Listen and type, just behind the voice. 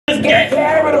get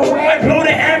carried away. I blow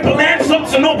the ambulance up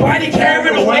so nobody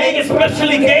carried away,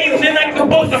 especially gays, then I can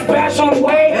boast a special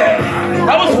way.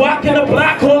 I was walking the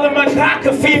block holding my cock,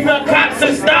 a female cops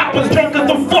and stoppers drunk as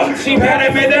the fuck. She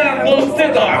patted me down, little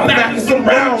figure, I'm knocking some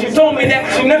rounds. She told me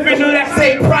that she never knew that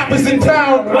same propers in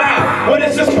town. Wow, but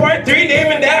it's just part 3,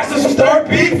 Damon Dash is star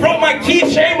beat. Broke my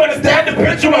keychain, but it's that the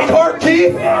picture of my car key.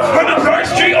 On the dark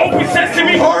street, open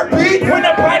sesame, heartbeat. When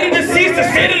the body deceased, the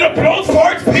city that blows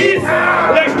hearts beats.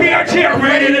 Like BRG, I'm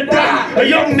ready to die. A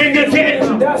young nigga getting,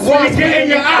 so get in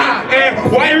your eye.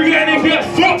 And why you gotta get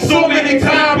fucked so many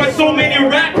times?